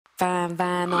Fine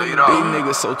vine on These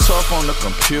niggas so tough on the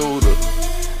computer.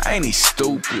 Ain't he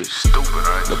stupid?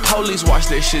 The police watch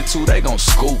that shit too, they gon'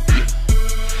 scoop you.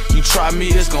 You try me,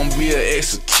 it's gon' be an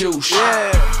execution.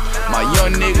 My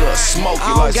young nigga smoke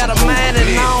you like some I got a man and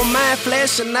I don't mind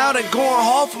flashing out and going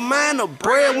hard for mine. A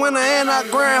breadwinner and I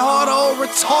grind harder over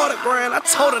retarded grind. I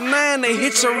told a 9 they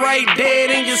hit you right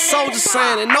dead in your soldier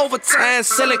sign. And overtime,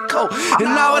 selling coke.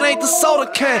 And now it ain't the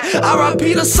soda can.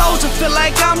 R.I.P. the soldier, feel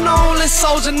like I'm the only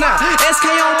soldier now.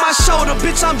 SK on my shoulder,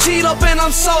 bitch, I'm G'd up and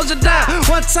I'm soldier down.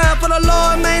 One time for the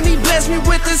Lord, man, he blessed me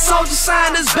with this soldier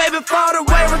sign. This baby fought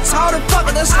away retarded,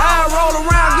 fuck it, that's how I roll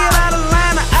around. Get out of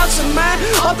line, out your mind.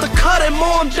 Up the cut and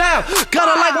mow him down. Got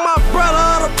her like my brother,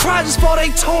 all the projects before they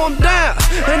tore him down.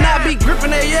 And I be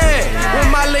gripping that with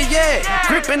my lil'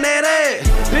 gripping that ass.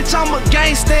 Bitch, I'm a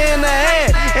gangster in the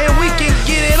head, and we can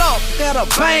get it up. Got a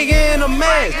banger in the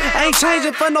mag. Ain't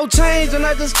changing for no change, and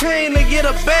I just came to get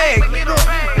a bag.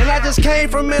 And I just came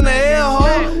from in the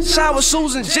hellhole. Shower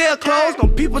shoes and jail clothes. No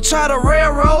people try to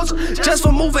railroads just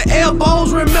for moving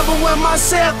elbows. Remember when my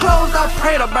cell closed, I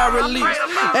prayed about release.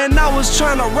 And I was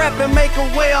trying to rap and make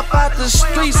a way up out the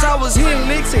streets. I was hitting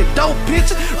licks and dope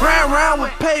pitches. Ran around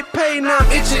with pay, now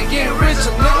I'm itching, getting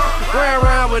richer, nigga. Ran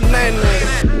around with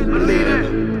nothing, believe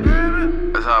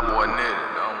it. That's Hotboy NItty,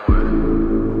 don't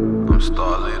worry. I'm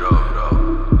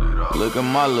Starlito. Look at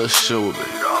my little shoulder.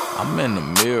 I'm in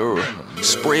the mirror.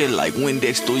 Spread like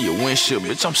Windex through your windshield,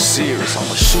 bitch, I'm serious.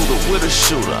 I'm a shooter with a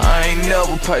shooter, I ain't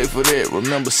never paid for that.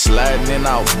 Remember sliding in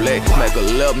out black, like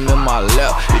 11 in my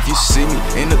lap. If you see me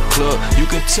in the club, you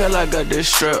can tell I got that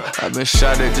strap. I've been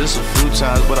shot at just a few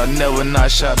times, but I never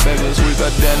not shot back. This week I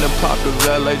down to pop the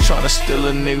valet, tryna steal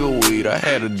a nigga weed. I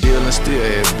had a deal and still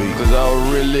had beat, cause I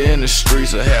was really in the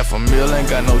streets. A $500,000, ain't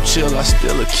got no chill, I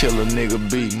still a killer nigga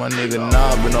beat. My nigga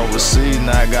now been overseas,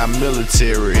 now I got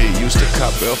military heat. Used to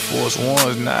cop Air Force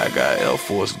Ones, now I got Air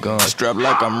Force guns. Strapped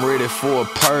like I'm ready for a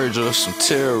purge or some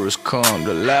terrorists come.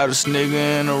 The loudest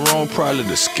nigga in the room, probably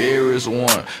the scariest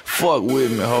one. Fuck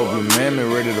with me, hope you man me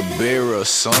ready to bury a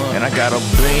son. And I got a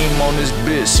beam on this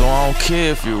bitch, so I don't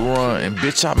care if you run. And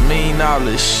bitch, I mean all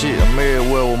this shit, I'm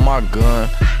everywhere with my gun.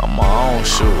 I'm my own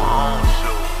shooter.